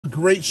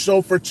great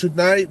show for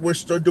tonight. We're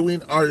still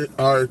doing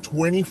our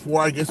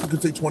 24, I guess you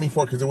could say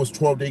 24 because it was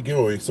 12-day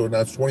giveaway. So now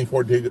it's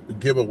 24-day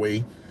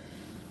giveaway.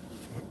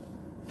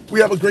 We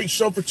have a great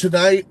show for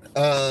tonight.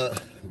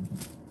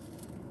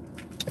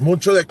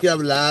 Mucho de qué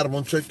hablar,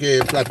 mucho de qué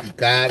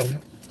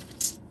platicar.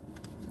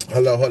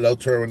 Hello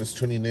to everyone that's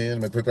tuning in.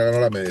 Me estoy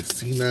tragando las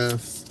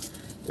medicinas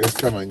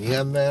esta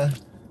mañana.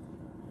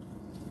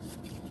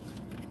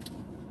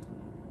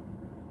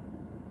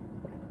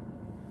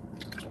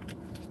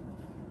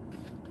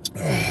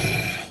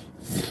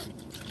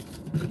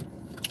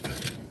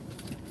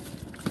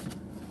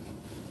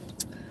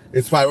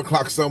 It's 5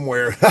 o'clock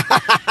somewhere.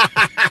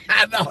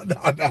 No.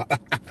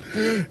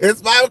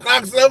 It's 5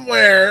 o'clock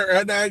somewhere,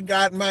 and I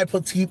got my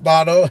petite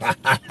bottle.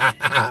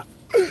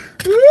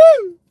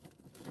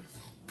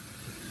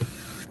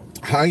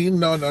 Hi,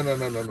 no.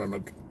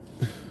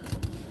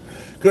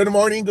 Good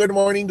morning,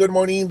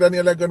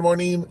 Daniela, good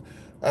morning.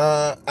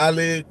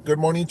 Ale, good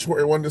morning to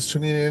everyone that's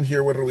tuning in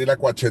here with Ruila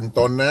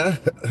Cuachentona.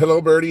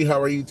 Hello, Birdie,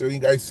 how are you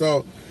doing, guys?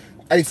 So,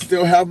 I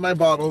still have my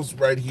bottles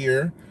right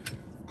here.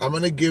 I'm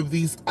going to give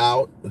these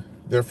out.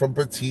 They're from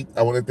Petite.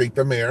 I want to thank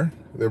the mayor.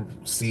 They're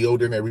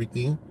sealed and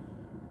everything.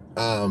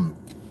 And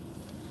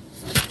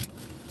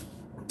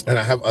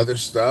I have other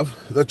stuff.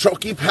 The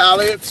Troki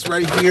pallets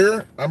right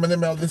here. I'm going to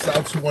mail this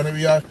out to one of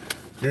your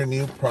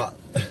new prop.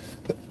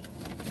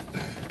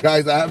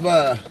 Guys, I have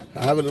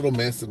a little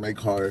mess in my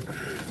car.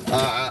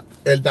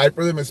 El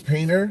diaper de Miss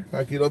Painter.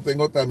 Aquí lo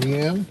tengo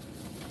también.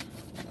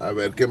 A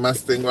ver, ¿qué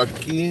más tengo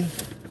aquí?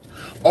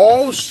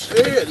 Oh,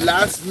 shit.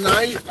 Last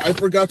night, I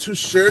forgot to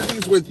share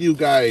these with you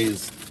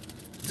guys.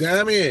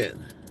 Damn it.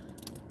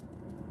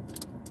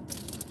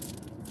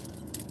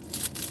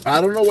 I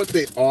don't know what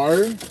they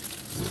are.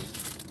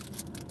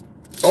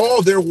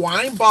 Oh, they're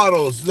wine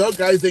bottles. Look,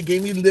 guys, they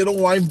gave me little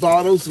wine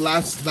bottles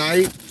last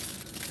night.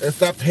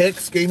 Esta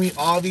Pex gave me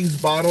all these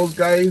bottles,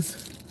 guys.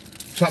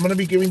 So I'm going to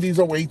be giving these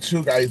away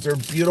too, guys. They're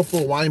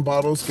beautiful wine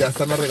bottles que ya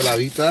están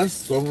arregladitas.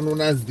 Son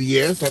unas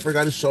 10. I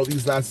forgot to show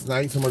these last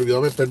night. Se me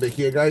olvidó, me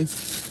pendejé, guys.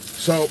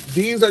 So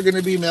these are going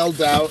to be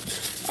mailed out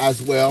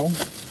as well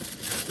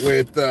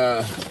with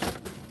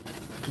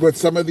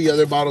some of the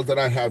other bottles that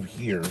I have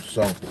here.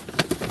 So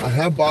I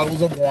have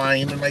bottles of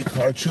wine in my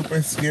car.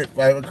 Chupa scared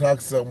 5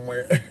 o'clock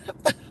somewhere.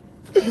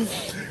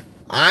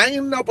 I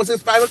know, pues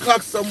it's 5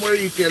 o'clock somewhere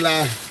y que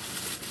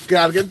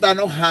alguien está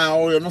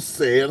enojado. Yo no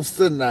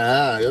sé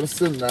nada.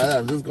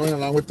 I'm just going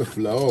along with the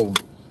flow.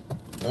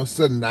 No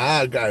sé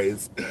nada,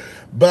 guys.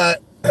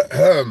 But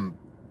I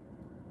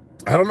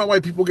don't know why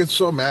people get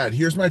so mad.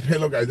 Here's my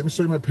pillow, guys. Let me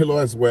show you my pillow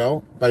as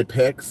well by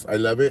Pex. I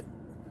love it.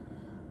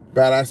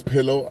 Badass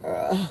pillow.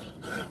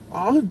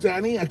 Oh,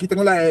 Danny. Aquí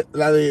tengo la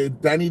de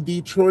Danny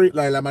Detroit,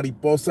 la de la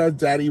mariposa,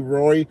 Daddy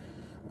Roy,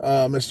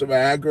 Mr.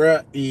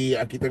 Viagra, y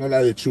aquí tengo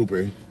la de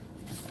Chupe.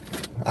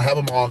 I have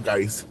them all,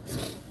 guys.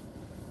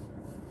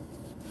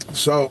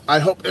 So I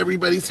hope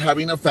everybody's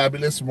having a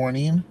fabulous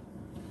morning.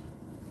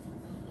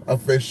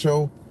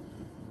 Official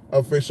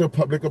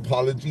public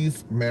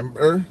apologies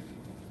member.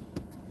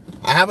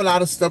 I have a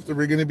lot of stuff that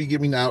we're going to be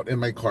giving out in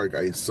my car,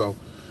 guys. So,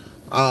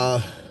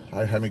 hi,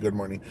 Jaime, good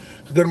morning.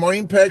 Good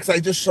morning, Pex. I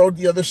just showed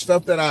the other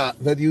stuff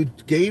that you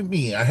gave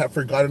me. I have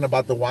forgotten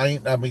about the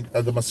wine,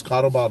 the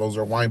Moscato bottles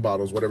or wine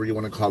bottles, whatever you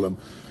want to call them.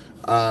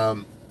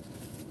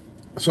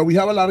 So we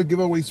have a lot of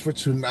giveaways for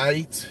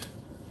tonight.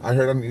 I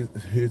heard on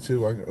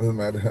YouTube on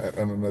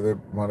another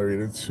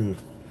moderator to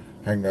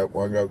hang up.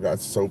 One guy got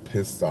so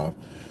pissed off.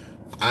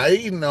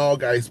 I know,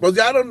 guys. But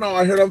I don't know.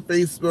 I heard on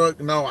Facebook.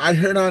 No, I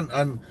heard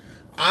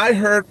I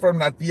heard from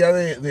la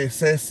tía de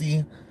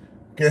Ceci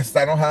que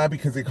está enojada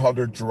because they called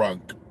her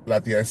drunk. La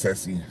tía de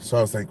Ceci. So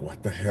I was like,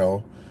 what the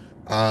hell?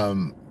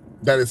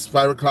 That is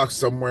 5 o'clock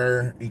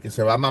somewhere y que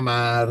se va a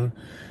mamar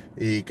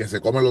y que se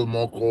come los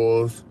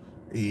mocos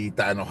y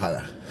está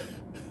enojada.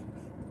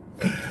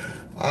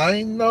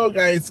 I know,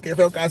 guys. Que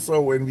feo caso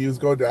when views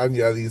go down.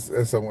 Yeah,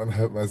 someone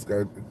must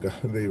go.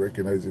 They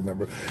recognize your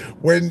number.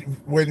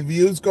 When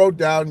views go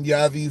down,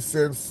 yeah, these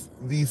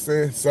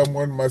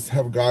someone must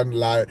have gone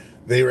live.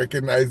 They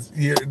recognize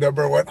your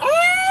number one.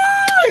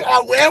 ¡Ay!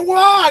 ¡A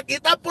huevo! Aquí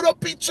está puro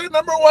pinche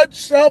number one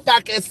show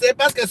para que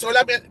sepas que soy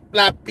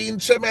la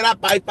pinche mera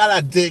pipe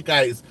para dick,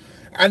 guys.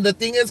 And the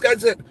thing is,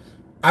 guys, that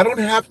I don't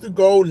have to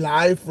go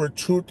live for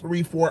 2,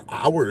 3, 4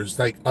 hours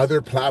like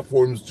other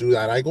platforms do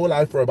that. I go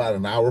live for about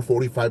an hour,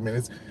 45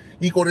 minutes.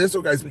 Y con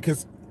eso, guys,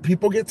 because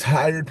people get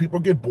tired, people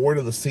get bored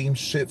of the same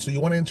shit. So you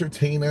want to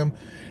entertain them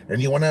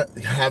and you want to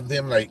have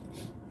them like,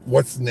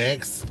 what's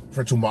next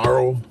for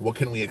tomorrow? What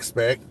can we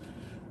expect?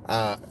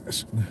 No.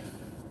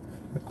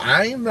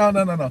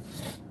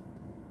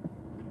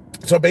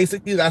 So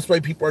basically, that's why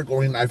people are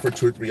going live for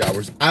 2 or 3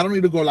 hours. I don't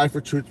need to go live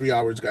for 2 or 3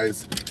 hours,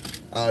 guys.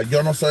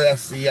 Yo no soy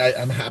así.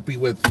 I'm happy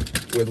with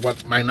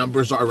what my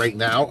numbers are right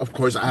now. Of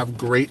course, I have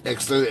great,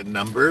 excellent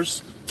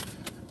numbers.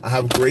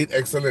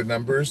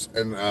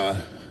 And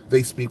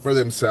they speak for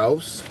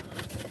themselves.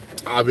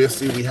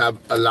 Obviously, we have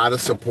a lot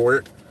of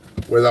support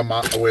with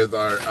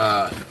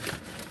our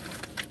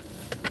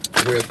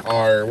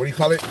what do you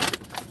call it?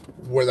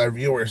 with our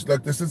viewers.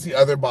 Look, this is the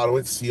other bottle.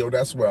 It's sealed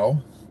as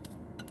well.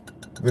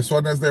 This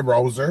one is the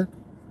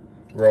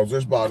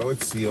Roser's bottle.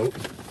 It's sealed.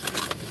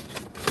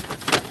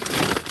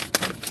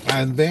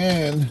 And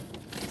then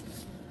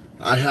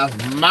I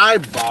have my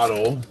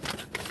bottle,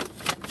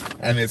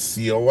 and it's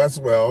sealed as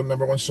well.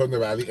 Number 1 show in the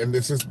valley. And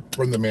this is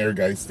from the mayor,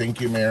 guys. Thank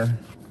you, mayor.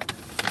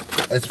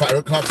 It's 5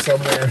 o'clock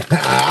somewhere.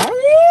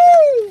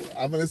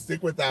 I'm going to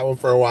stick with that one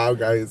for a while,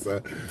 guys.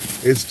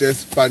 It's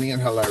just funny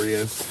and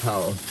hilarious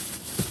how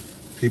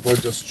people are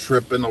just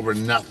tripping over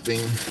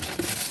nothing.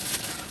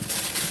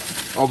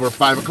 Over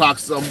 5 o'clock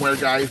somewhere,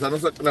 guys.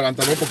 Vamos a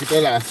levantar un poquito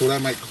de la basura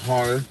in my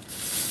car,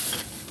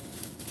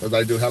 because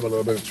I do have a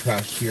little bit of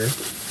trash here.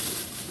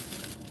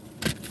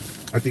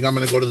 I think I'm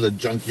going to go to the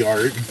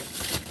junkyard.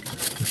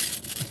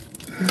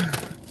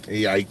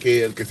 Y hay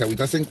que, el que se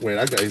agüita se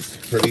encuera, guys,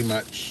 pretty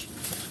much.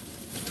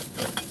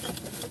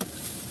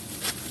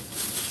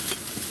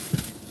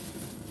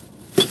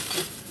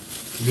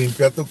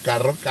 Limpia tu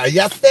carro.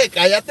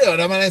 Cállate.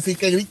 Ahora me van a decir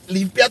que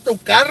limpia tu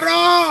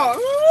carro.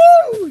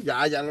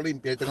 Ya lo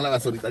limpié. Tengo la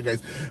basurita, guys.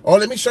 Oh,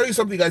 let me show you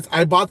something, guys.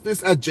 I bought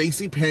this at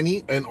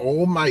JCPenney, and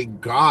oh my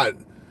God,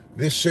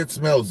 this shit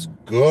smells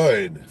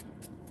good.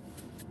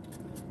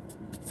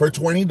 For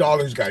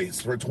 $20,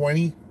 guys. For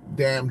 $20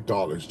 damn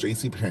dollars.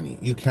 JCPenney.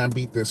 You can't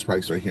beat this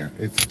price right here.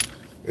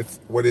 It's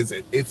what is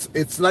it?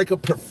 It's like a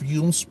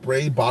perfume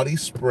spray, body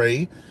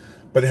spray,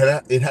 but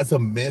it has a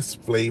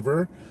mist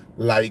flavor,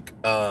 like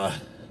a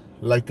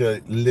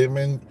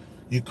lemon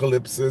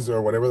eucalyptus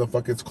or whatever the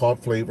fuck it's called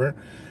flavor,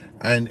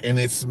 and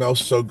it smells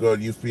so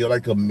good. You feel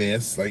like a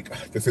mist, like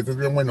te sientes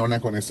bien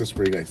buenona con este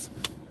spray, guys.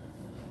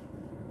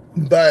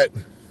 But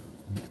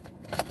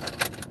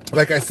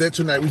like I said,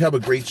 tonight we have a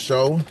great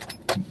show.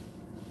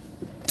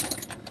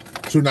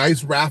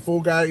 Tonight's raffle,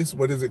 guys,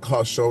 what is it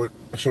called? Show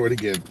it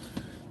again.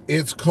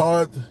 It's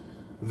called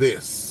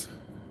this.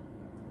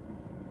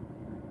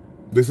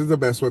 This is the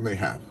best one they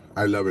have.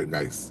 I love it,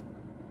 guys.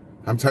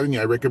 I'm telling you,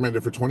 I recommend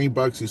it. For 20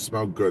 bucks, you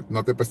smell good.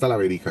 No te pesta la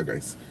verija,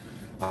 guys.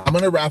 I'm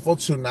going to raffle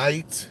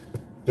tonight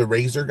the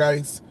razor,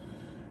 guys.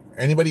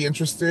 Anybody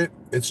interested?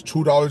 It's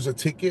 $2 a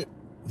ticket.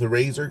 The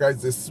razor,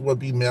 guys, this will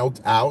be mailed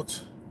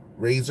out.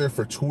 Razor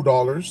for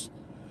 $2.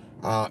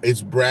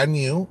 It's brand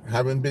new.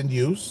 Haven't been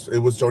used. It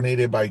was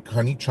donated by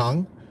Connie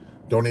Chung.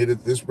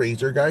 Donated this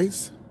razor,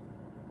 guys.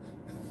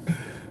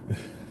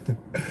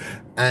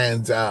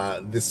 And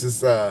this is,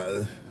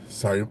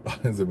 sorry,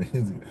 it's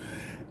amazing.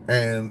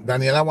 And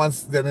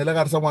Daniela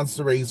Garza wants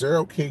the razor.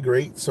 Okay,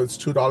 great. So it's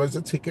 $2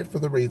 a ticket for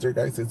the razor,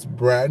 guys. It's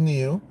brand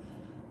new.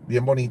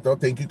 Bien bonito.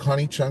 Thank you,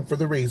 Connie Chung, for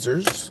the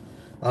razors.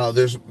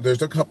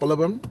 There's a couple of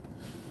them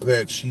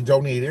that she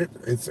donated.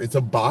 It's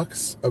a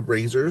box of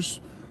razors.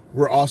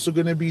 We're also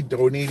going to be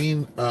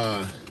donating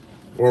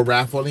or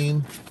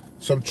raffling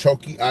some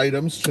Choki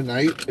items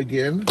tonight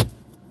again.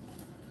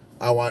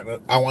 I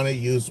want to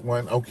use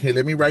one. Okay,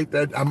 let me write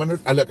that.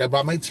 Look, I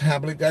bought my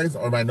tablet, guys,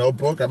 or my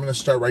notebook. I'm gonna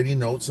start writing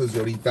notes as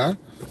ahorita.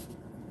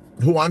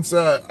 Who wants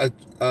a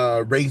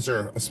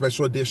razor, a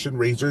special edition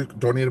razor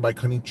donated by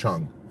Connie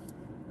Chung?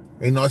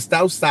 Y no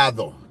está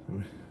usado.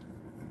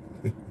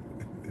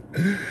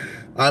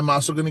 I'm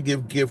also gonna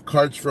give gift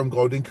cards from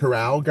Golden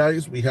Corral,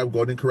 guys. We have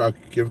Golden Corral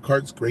gift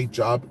cards. Great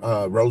job,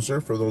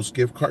 Roser, for those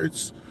gift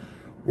cards.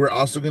 We're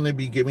also going to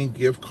be giving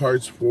gift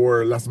cards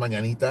for Las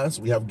Mañanitas.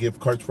 We have gift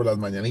cards for Las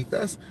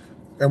Mañanitas.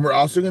 And we're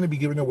also going to be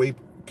giving away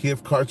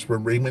gift cards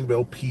from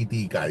Raymondville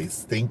PD,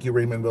 guys. Thank you,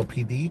 Raymondville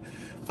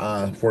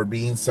PD, for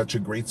being such a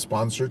great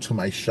sponsor to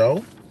my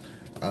show.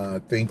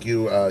 Thank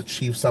you,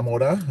 Chief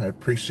Zamora. I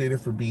appreciate it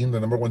for being the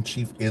 #1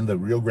 chief in the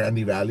Rio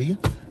Grande Valley,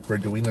 for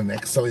doing an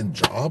excellent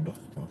job.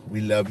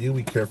 We love you.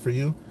 We care for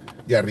you.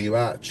 Y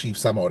arriba, Chief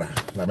Zamora,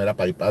 la mera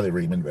paipa de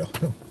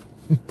Raymondville.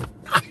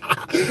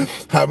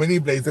 How many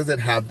blades does it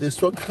have?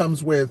 This one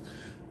comes with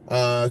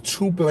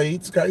 2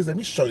 blades, guys. Let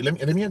me show you.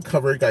 Let me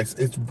uncover it, guys.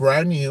 It's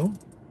brand new.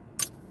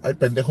 Ay,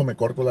 pendejo, me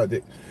corto la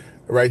de...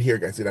 Right here,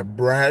 guys. It's a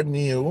brand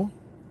new,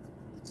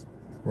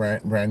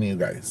 brand new,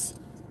 guys.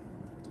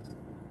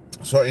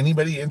 So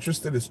anybody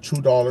interested, is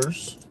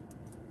 $2.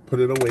 Put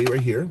it away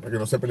right here, para que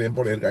no se peleen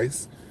por él,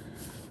 guys.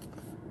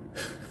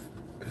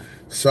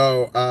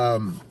 So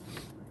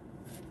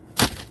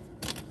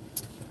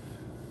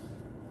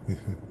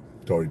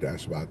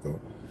DoorDash vato.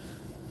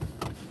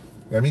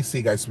 Let me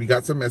see, guys. We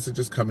got some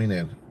messages coming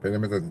in.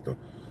 Espérenme tantito.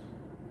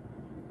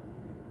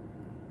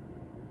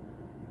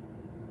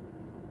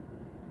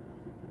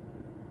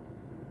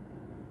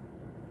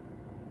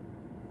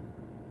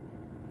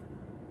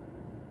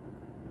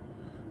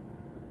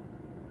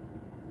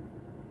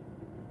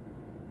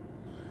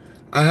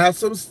 I have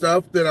some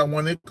stuff that I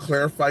want to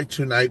clarify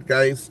tonight,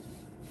 guys.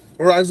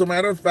 Or as a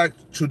matter of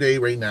fact, today,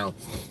 right now.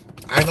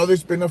 I know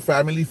there's been a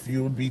family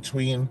feud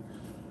between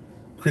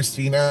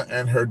Christina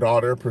and her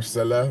daughter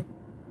Priscilla,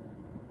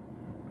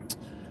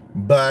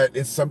 but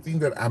it's something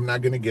that I'm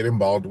not going to get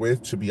involved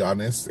with, to be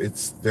honest.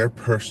 It's their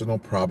personal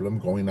problem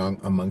going on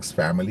amongst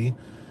family.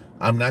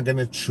 I'm not going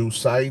to choose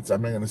sides.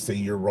 I'm not going to say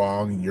you're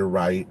wrong, you're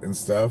right and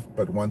stuff,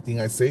 but one thing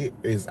I say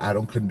is I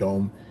don't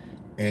condone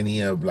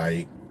any of,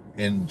 like,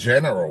 in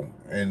general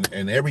and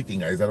everything,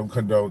 guys. I don't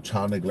condone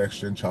child neglect,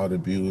 child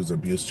abuse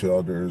to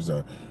elders,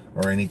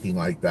 or anything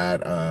like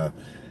that. Uh,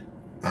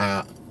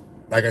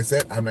 like I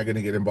said, I'm not going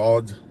to get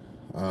involved.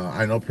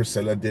 I know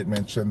Priscilla did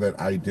mention that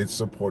I did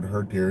support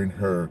her during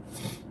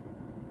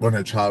when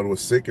her child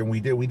was sick, and we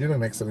did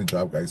an excellent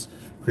job, guys.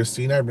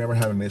 Christina, I've never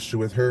had an issue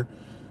with her.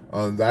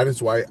 That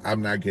is why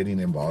I'm not getting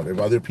involved. If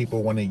other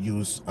people want to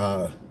use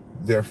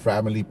their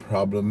family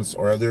problems,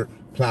 or other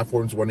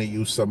platforms want to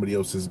use somebody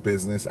else's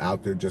business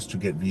out there just to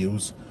get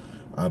views,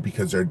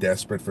 because they're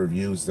desperate for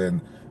views,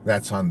 then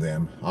that's on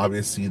them.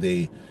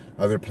 Obviously,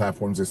 other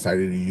platforms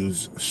decided to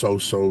use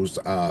So-So's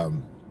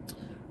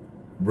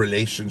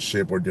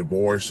relationship or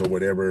divorce or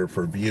whatever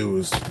for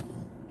views.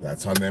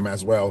 That's on them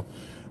as well.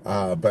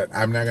 But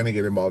I'm not going to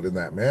get involved in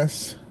that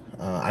mess.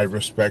 I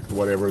respect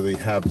whatever they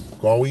have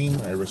going.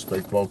 I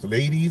respect both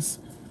ladies.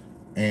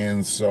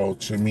 And so,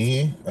 to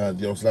me,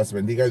 Dios las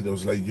bendiga y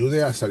Dios la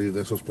ayude a salir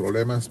de esos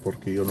problemas,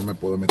 porque yo no me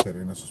puedo meter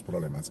en esos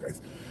problemas,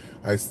 guys.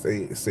 I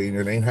stay in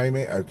your lane,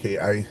 Jaime.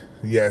 Okay,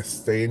 yes,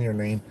 stay in your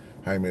lane,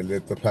 Jaime.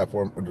 Let the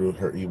platform do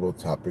her evil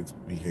topics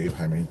behave,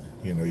 Jaime.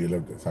 You know, you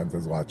love the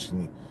Santa's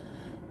watching.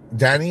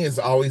 Danny is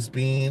always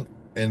being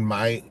in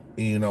my,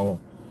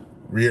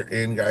 rear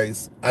end,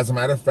 guys. As a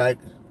matter of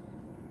fact,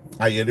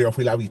 ayer yo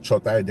fui la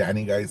bichota de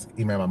Danny, guys,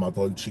 y me mamó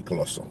todo el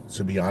chicloso.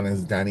 To be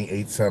honest, Danny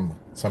ate some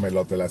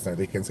elote last night.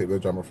 They can save the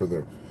drama for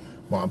their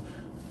mom.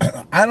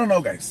 I don't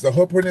know, guys. The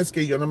whole point is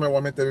que yo no me voy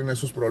a meter en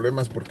esos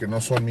problemas porque no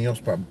son míos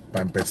para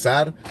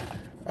empezar.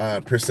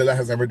 Priscilla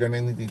has never done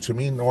anything to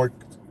me, nor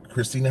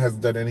Christina has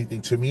done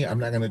anything to me. I'm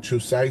not going to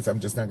choose sides. I'm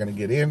just not going to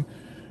get in.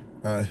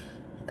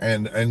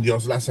 And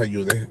Dios las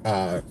ayude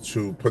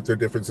to put their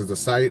differences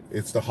aside.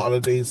 It's the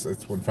holidays.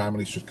 It's when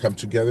families should come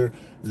together,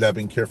 love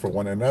and care for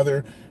one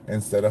another,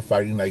 instead of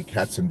fighting like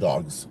cats and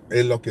dogs.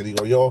 Es lo que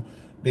digo yo.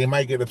 They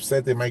might get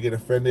upset, they might get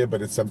offended,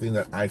 but it's something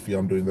that I feel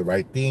I'm doing the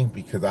right thing,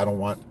 because I don't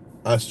want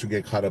us to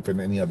get caught up in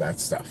any of that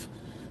stuff.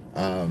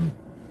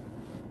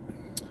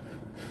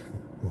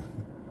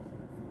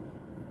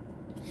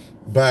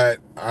 But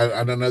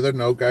on another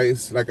note,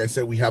 guys, like I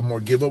said, we have more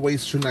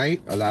giveaways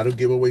tonight. A lot of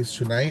giveaways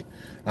tonight.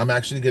 I'm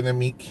actually going to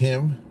meet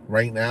Kim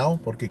right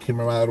now, porque Kim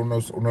me va a dar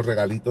unos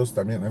regalitos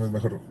también. Es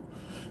mejor.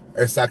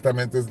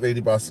 Exactamente, es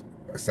Lady Boss.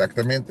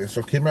 Exactamente.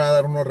 So Kim me va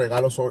a dar unos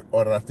regalos o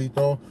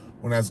ratito,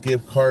 unas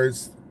gift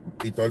cards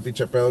y todo el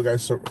pinche pedo,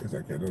 guys. So, is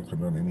that good? I don't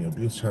condone any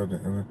abuse.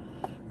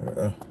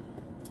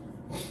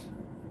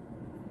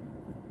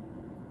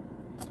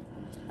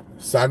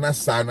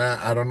 Sana,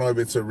 I don't know if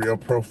it's a real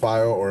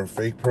profile or a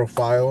fake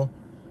profile,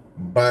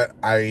 but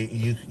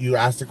you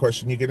asked the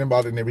question, you get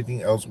involved in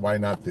everything else, why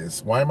not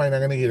this? Why am I not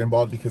going to get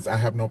involved? Because I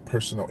have no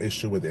personal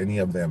issue with any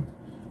of them.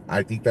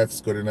 I think that's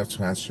good enough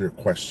to answer your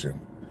question.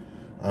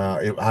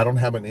 If I don't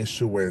have an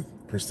issue with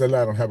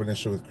Priscilla, I don't have an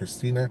issue with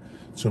Christina.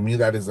 To me,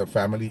 that is a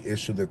family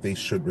issue that they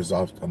should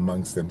resolve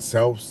amongst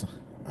themselves,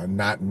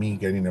 not me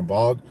getting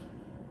involved.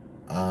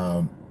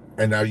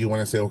 And now you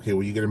want to say, okay,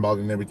 well, you get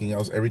involved in everything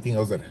else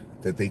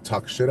that they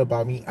talk shit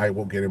about me, I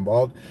will get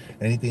involved.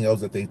 Anything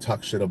else that they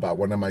talk shit about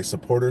one of my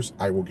supporters,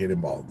 I will get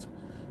involved.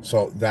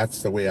 So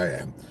that's the way I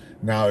am.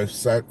 Now, if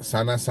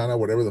Sana,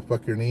 whatever the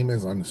fuck your name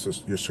is, on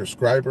your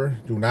subscriber,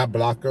 do not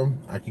block them.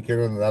 Aquí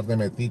quiero dar de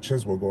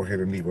metiches. We'll go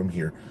ahead and leave them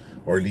here,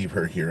 or leave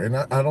her here. And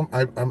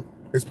I'm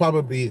it's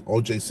probably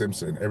OJ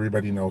Simpson.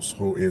 Everybody knows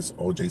who is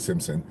OJ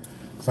Simpson.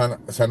 Sana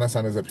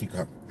is a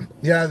peacock.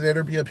 Yeah, let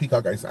her be a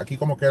peacock, guys. Aquí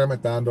como quiera me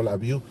está dando la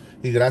view.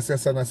 Y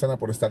gracias, Sana,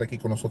 por estar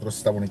aquí con nosotros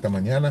esta bonita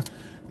mañana.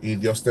 Y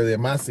Dios te dé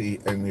más.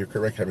 And you're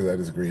correct, Heavy. That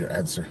is a great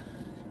answer.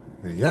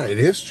 Yeah, it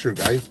is true,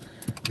 guys.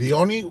 The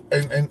only,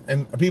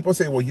 and people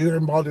say, well, you're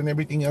involved in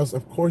everything else.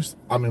 Of course,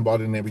 I'm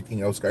involved in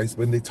everything else, guys.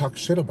 When they talk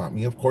shit about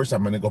me, of course,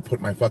 I'm going to go put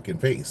my fucking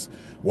face.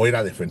 Voy a ir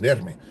a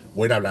defenderme.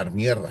 Voy a ir a hablar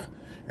mierda.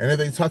 And if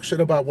they talk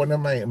shit about one of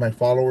my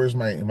followers,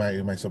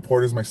 my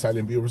supporters, my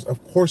silent viewers,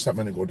 of course I'm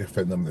going to go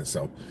defend them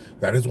themselves.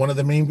 That is one of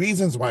the main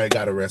reasons why I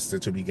got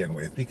arrested to begin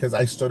with, because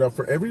I stood up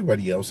for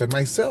everybody else and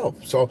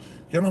myself. So,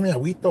 yo no me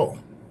agüito.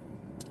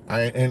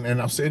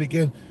 And I'll say it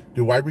again.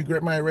 Do I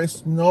regret my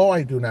arrest? No,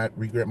 I do not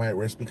regret my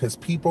arrest, because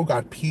people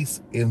got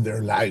peace in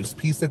their lives,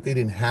 peace that they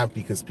didn't have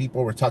because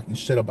people were talking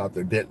shit about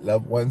their dead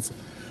loved ones,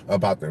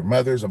 about their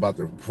mothers, about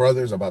their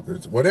brothers, about their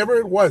whatever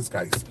it was,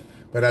 guys.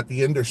 But at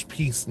the end, there's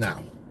peace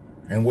now.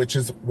 And which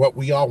is what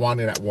we all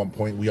wanted at one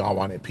point. We all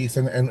wanted peace,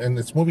 and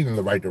it's moving in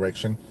the right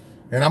direction,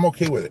 and I'm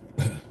okay with it.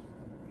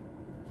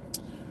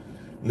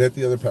 Let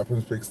the other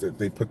platforms fix that.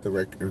 They put the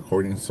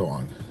recording so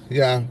on.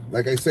 Yeah,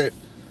 like I said,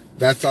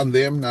 that's on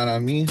them, not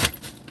on me.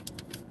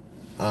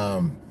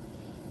 Y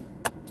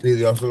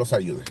Dios los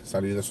ayude a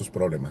salir de sus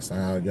problemas.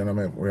 Yo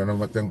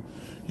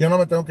no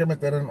me tengo que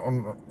meter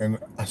en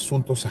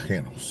asuntos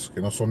ajenos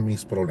que no son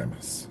mis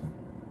problemas.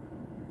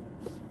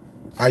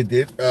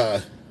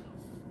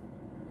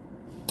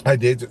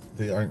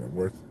 They aren't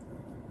worth.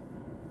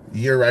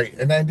 You're right.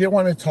 And I did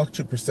want to talk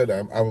to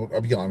Priscilla.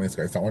 I'll be honest,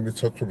 guys. I wanted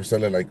to talk to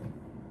Priscilla, like,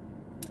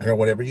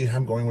 whatever you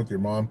have going with your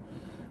mom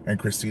and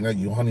Christina,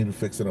 you all need to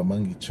fix it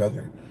among each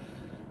other.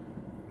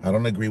 I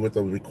don't agree with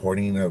the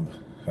recording of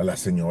a la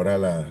señora,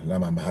 la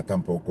mamá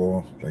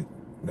tampoco. Like,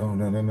 no,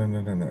 no, no, no,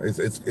 no, no, no.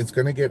 It's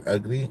gonna get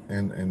ugly,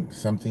 and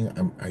something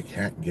I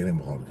can't get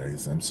involved,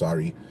 guys. I'm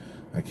sorry.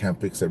 I can't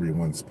fix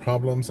everyone's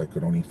problems. I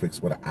could only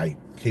fix what I'm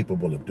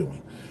capable of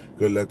doing.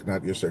 Good luck,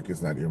 not your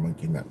circus, not your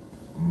monkey, not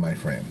my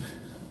friend.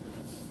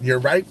 You're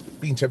right,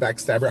 pinche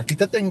backstabber. Aquí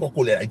te tengo,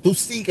 culera. Y tú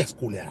sigues,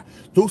 culera.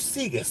 Tú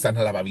sigues,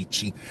 Sana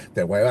Babichi.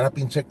 Te voy a llevar a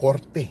pinche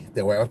corte.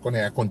 Te voy a llevar con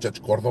ella, con Judge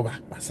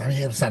Córdoba. Vas a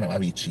ver, Sana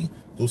Babichi.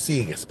 Tú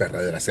sigues,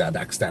 perra desgraciada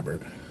backstabber.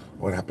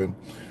 What happened?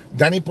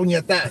 Dani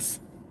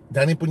Puñetas.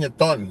 Dani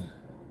Puñetón.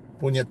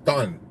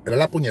 Puñetón. Era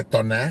la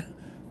puñetona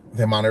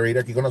de Monterey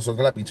aquí con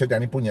nosotros, la pinche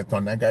Dani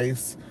Puñetona,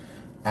 guys.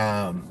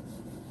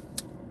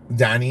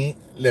 Dani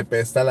le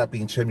pesta la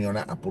pinche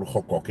miona a puro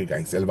jocoque,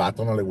 guys. El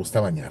vato no le gusta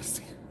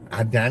bañarse.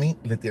 A Dani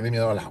le tiene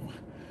miedo al agua.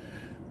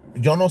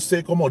 Yo no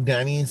sé cómo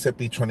Dani se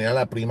pichonea a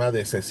la prima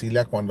de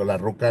Cecilia cuando la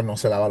ruca no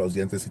se lava los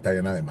dientes y está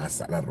llena de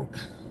masa, la ruca.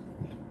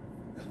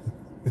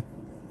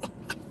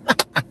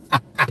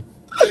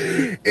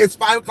 It's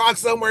 5 o'clock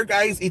somewhere,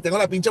 guys, y tengo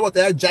la pinche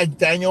botella de Jack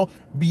Daniel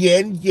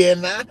bien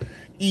llena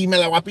y me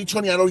la voy a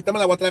pichonear. Ahorita me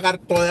la voy a tragar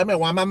toda, me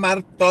voy a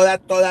mamar toda,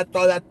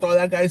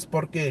 guys,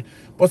 porque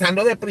pues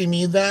ando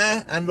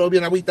deprimida, ando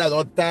bien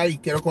agüitadota y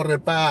quiero correr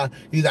para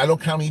Hidalgo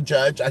County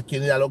Judge aquí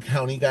en Hidalgo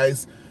County,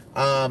 guys.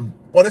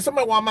 Por eso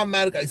me voy a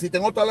mamar, guys. Y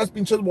tengo todas las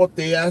pinches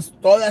botellas,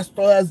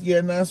 todas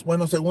llenas.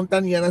 Bueno, según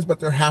tan llenas, but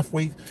they're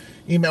halfway.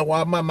 Y me voy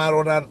a mamar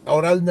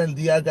ahora en el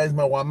día, guys.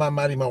 Me voy a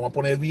mamar y me voy a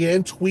poner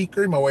bien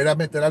tweaker. Y me voy a ir a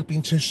meter al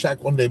pinche shack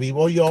donde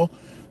vivo yo.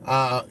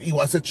 Y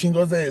voy a hacer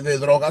chingos de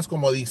drogas,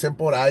 como dicen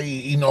por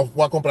ahí. Y no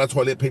voy a comprar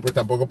toilet paper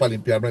tampoco para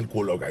limpiarme el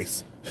culo,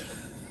 guys.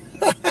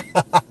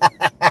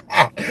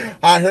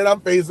 I heard on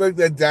Facebook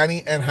that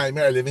Danny and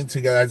Jaime are living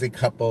together as a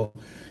couple.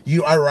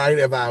 You are right,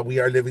 Eva. We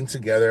are living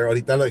together.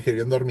 Ahorita lo dejé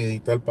bien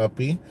dormidito al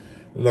papi.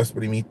 Lo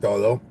exprimí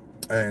todo.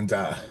 And,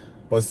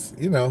 pues,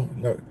 you know,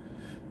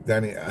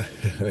 Danny,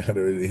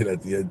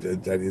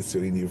 Danny is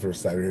suing you for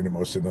silent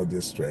emotional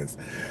distress.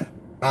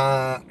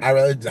 A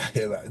ver,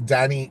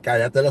 Danny,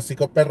 cállate el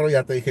hocico, perro.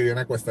 Ya te dije bien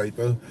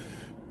acostadito.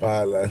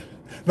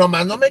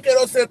 Nomás no me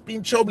quiero ser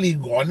pinche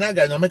obligona,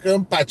 no me quiero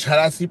empachar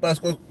así,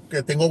 parezco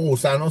que tengo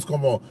gusanos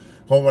como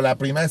la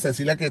prima de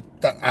Cecilia, que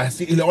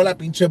así, y luego la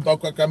pinche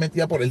boca acá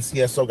metida por el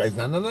cieso, guys.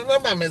 No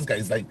mames,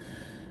 guys. Like,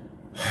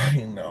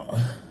 ay, no.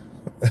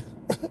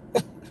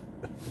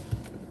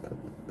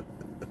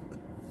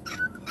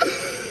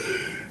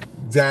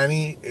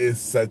 Danny is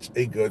such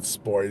a good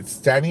sport.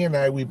 Danny and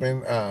I, we've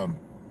been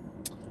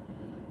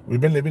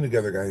living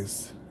together,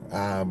 guys.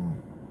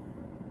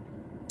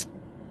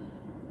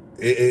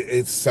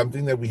 It's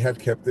something that we had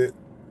kept it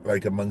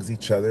like amongst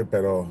each other,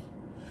 pero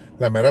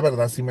la mera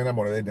verdad sí me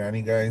enamoré de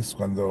Danny, guys,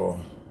 cuando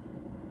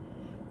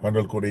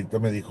el curito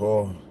me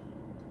dijo,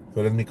 tú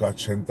eres mi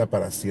cochenta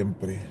para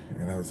siempre.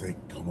 And I was like,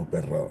 como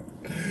perro.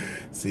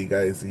 Sí,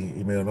 guys,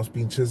 y me dio unos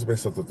pinches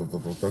besos.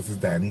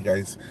 Entonces, Danny,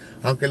 guys,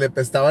 aunque le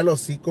pestaba el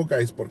hocico,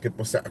 guys, porque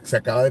pues se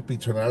acaba de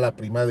pichonar a la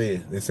prima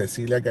de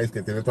Cecilia, guys,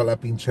 que tiene toda la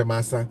pinche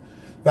masa.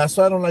 That's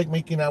why I don't like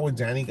making out with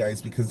Danny, guys,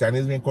 because Danny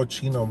es bien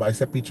cochino. Va y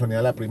se pichonea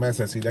a la prima de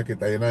Cecilia, que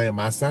está llena de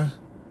masa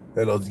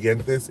de los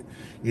dientes,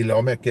 y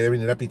luego me quiere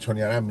venir a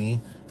pichonear a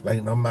mí.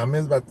 Like, no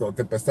mames, vato,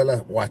 te pesta la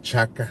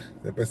huachaca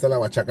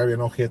bien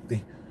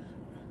ojete.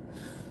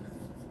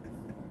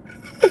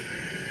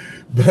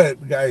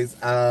 But guys,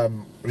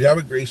 we have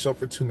a great show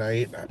for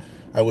tonight.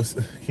 I was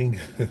thinking,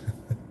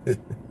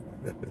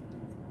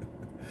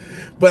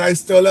 but I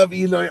still love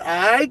Eloy.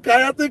 Ay,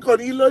 cállate con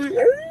Eloy.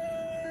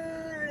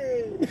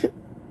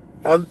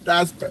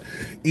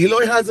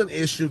 Eloy has an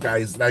issue,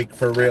 guys. Like,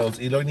 for reals,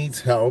 Eloy needs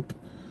help.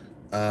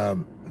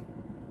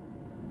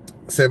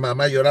 Se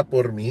mama llora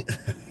por mí.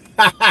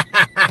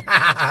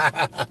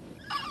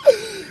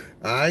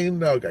 Ay,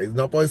 no, guys,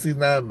 no puedo decir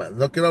nada más.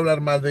 No quiero hablar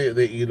más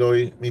de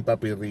Eloy, mi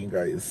papirrín,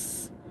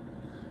 guys.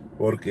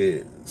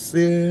 Porque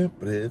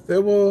siempre te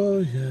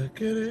voy a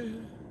querer.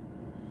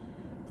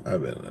 A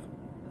ver.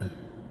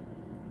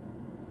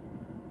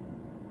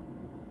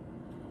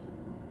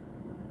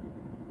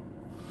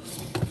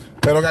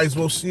 Pero, guys,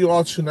 we'll see you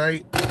all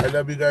tonight. I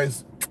love you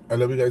guys. I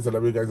love you guys. I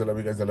love you guys. I love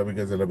you guys. I love you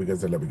guys. I love you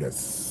guys. I love you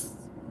guys.